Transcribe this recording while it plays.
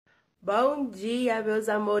Bom dia, meus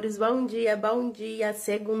amores, bom dia,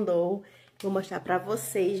 segundou. Vou mostrar pra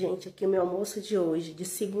vocês, gente, aqui o meu almoço de hoje, de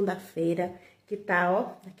segunda-feira, que tá,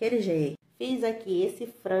 ó, daquele jeito. Fiz aqui esse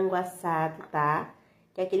frango assado, tá?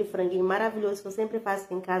 Que é aquele franguinho maravilhoso que eu sempre faço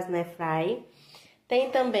aqui em casa, né, fry. Tem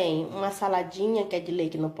também uma saladinha, que é de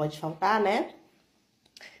leite, que não pode faltar, né?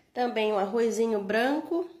 Também um arrozinho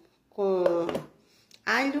branco com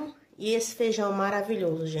alho e esse feijão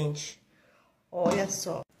maravilhoso, gente.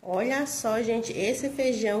 Olha só, gente, esse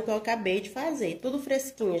feijão que eu acabei de fazer. Tudo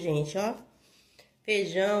fresquinho, gente, ó.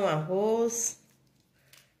 Feijão, arroz.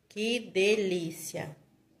 Que delícia.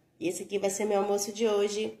 Esse aqui vai ser meu almoço de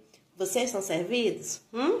hoje. Vocês estão servidos?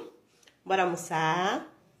 Bora almoçar?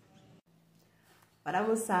 Bora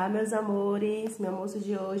almoçar, meus amores. Meu almoço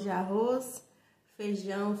de hoje é arroz,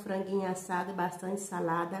 feijão, franguinho assado e bastante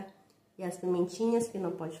salada. E as pimentinhas, que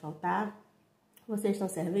não pode faltar. Vocês estão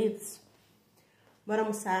servidos? Bora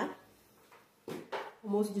almoçar?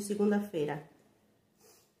 Almoço de segunda-feira.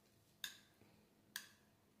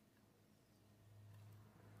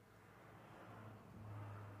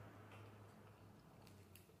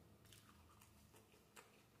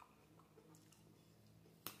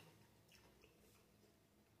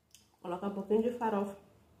 Colocar um pouquinho de farofa.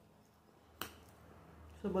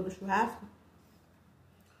 Sobrou do churrasco.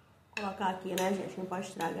 Colocar aqui, né, gente? Não pode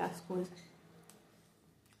estragar as coisas.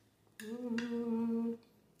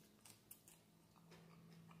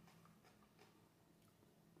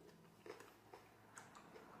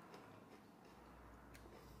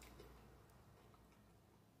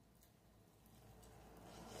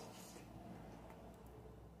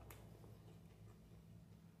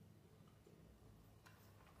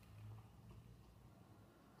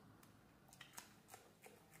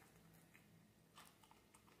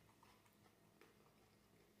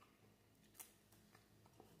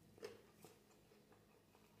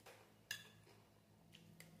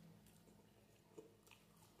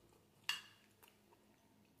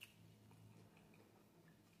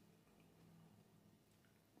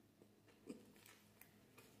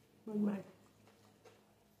 Bom demais.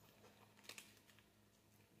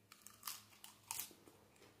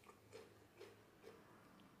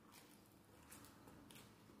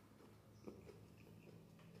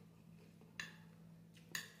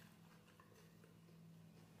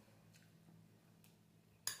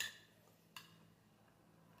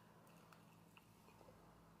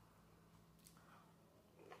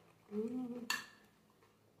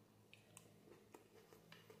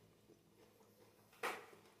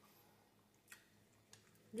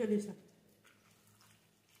 Delícia.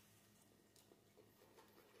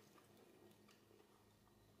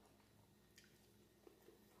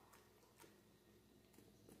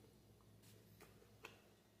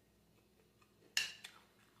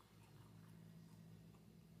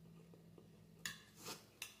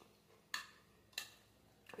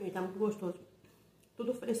 E tá muito gostoso.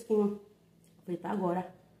 Tudo fresquinho. Feito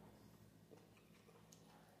agora.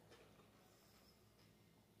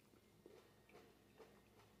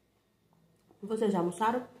 Vocês já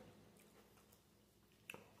almoçaram?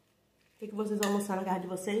 O que vocês vão almoçar na casa de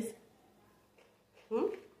vocês?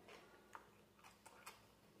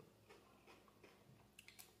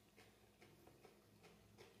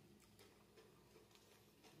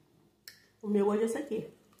 O meu hoje é esse aqui.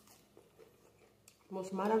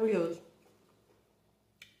 Almoço maravilhoso.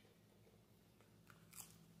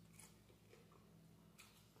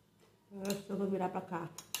 Eu vou virar pra cá.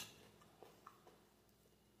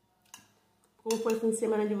 Como foi o fim de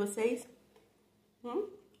semana de vocês?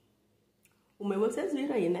 O meu vocês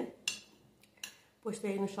viram aí, né?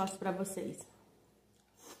 Postei aí no shorts pra vocês.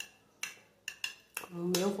 O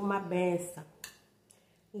meu foi uma benção.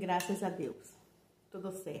 Graças a Deus.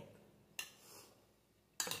 Tudo certo.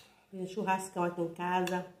 Fiz um churrascão aqui em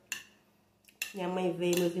casa. Minha mãe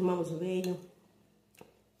veio, meus irmãos veio.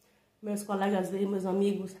 Meus colegas veio, meus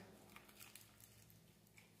amigos.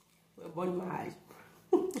 Foi bom demais.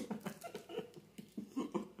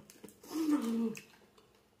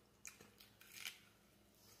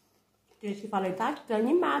 Tem gente que fala, tá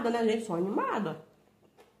animada, né, gente? Sou animada.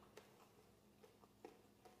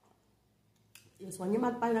 Eu sou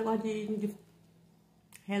animada para negócio de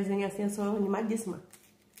resenha assim, eu sou animadíssima.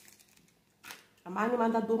 A mais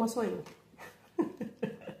animada da turma sou eu.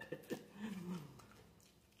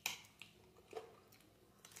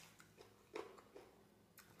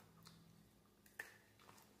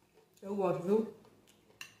 Eu gosto, viu?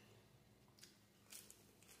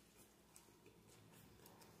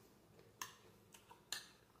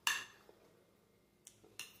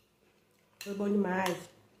 Foi bom demais.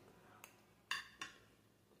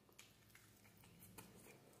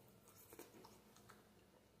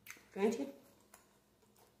 Quente.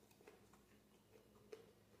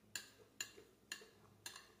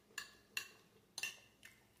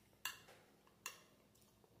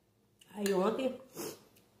 Aí ontem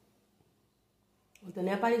eu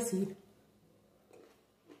nem apareci.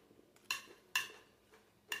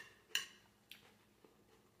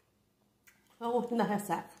 Só curtindo a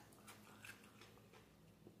ressaca.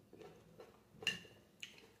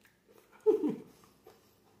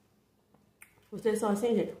 Vocês são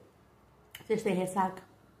assim, gente? Vocês têm ressaca?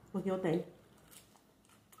 Porque eu tenho.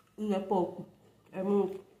 Não é pouco, é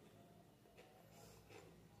muito.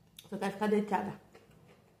 Só quero ficar deitada.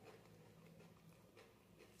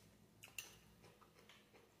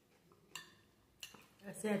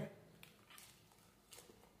 É sério.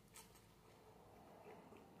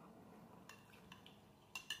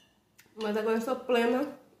 Mas agora eu sou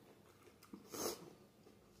plena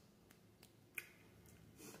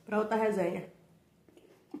pra outra resenha.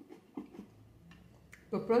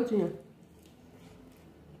 Tô prontinha.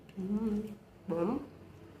 Vamos.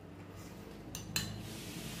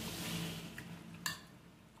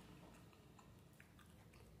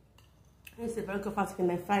 Esse frango que eu faço aqui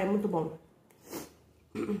na airfryer é muito bom.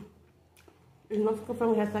 Ele não fica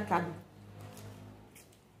frango ressacado.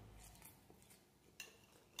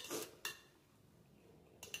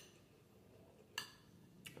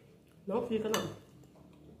 Não fica, não.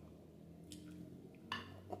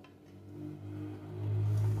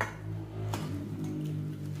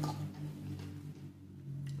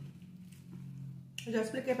 Eu já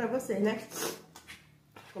expliquei pra vocês, né?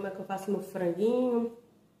 Como é que eu faço no franguinho.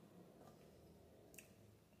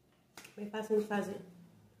 Bem fácil de fazer.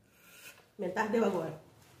 Pimenta ardeu agora.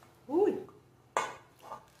 Ui!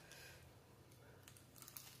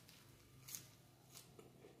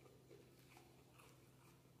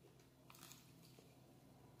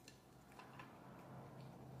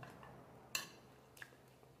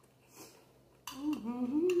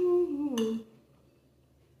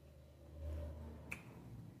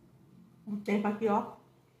 O tempo aqui, ó,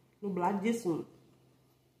 nubladíssimo.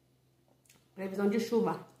 Previsão de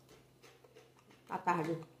chuva à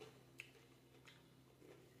tarde.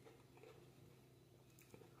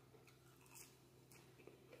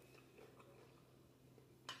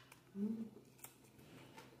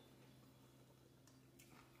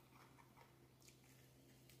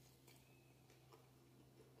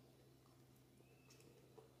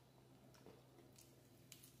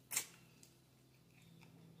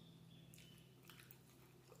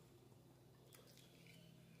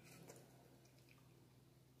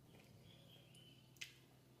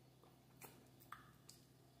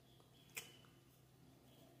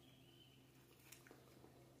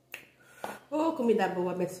 Ô, comida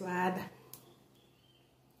boa, abençoada.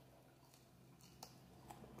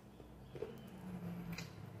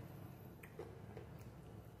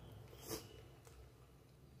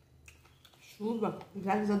 Chuva,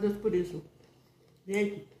 graças a Deus por isso.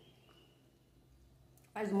 Gente,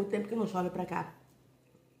 faz muito tempo que não chove pra cá.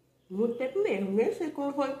 Muito tempo mesmo. Nem sei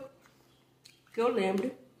como foi que eu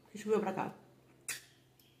lembre que choveu pra cá.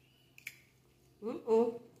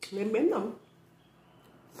 Lembro mesmo não.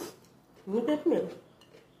 Muito tempo mesmo.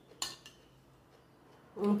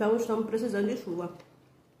 Então estamos precisando de chuva.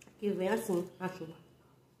 Aqui vem assim a chuva.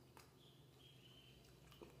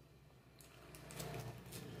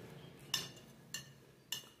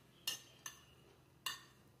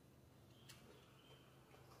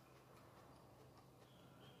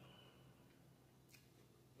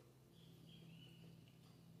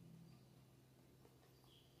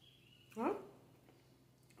 Ó.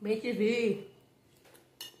 Bem te vi.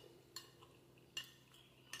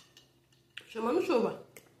 Chamando chuva.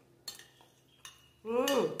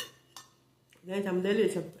 Gente, é uma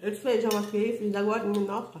delícia. Esse feijão aqui, fiz agora.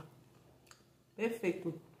 Nossa.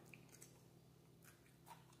 Perfeito.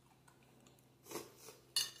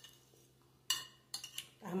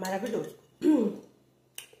 Tá maravilhoso.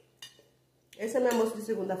 Esse é meu almoço de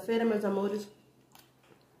segunda-feira, meus amores.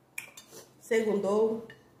 Segundou.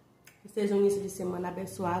 Que seja um início de semana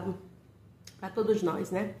abençoado para todos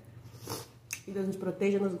nós, né? Que Deus nos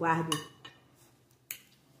proteja e nos guarde.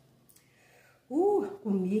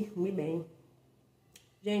 Comi bem.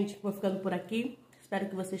 Gente, vou ficando por aqui. Espero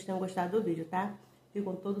que vocês tenham gostado do vídeo, tá?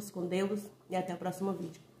 Ficam todos com Deus e até o próximo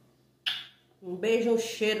vídeo. Um beijo, um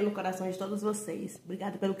cheiro no coração de todos vocês.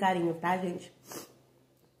 Obrigada pelo carinho, tá, gente?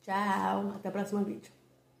 Tchau. Até o próximo vídeo.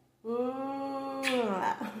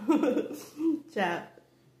 Tchau.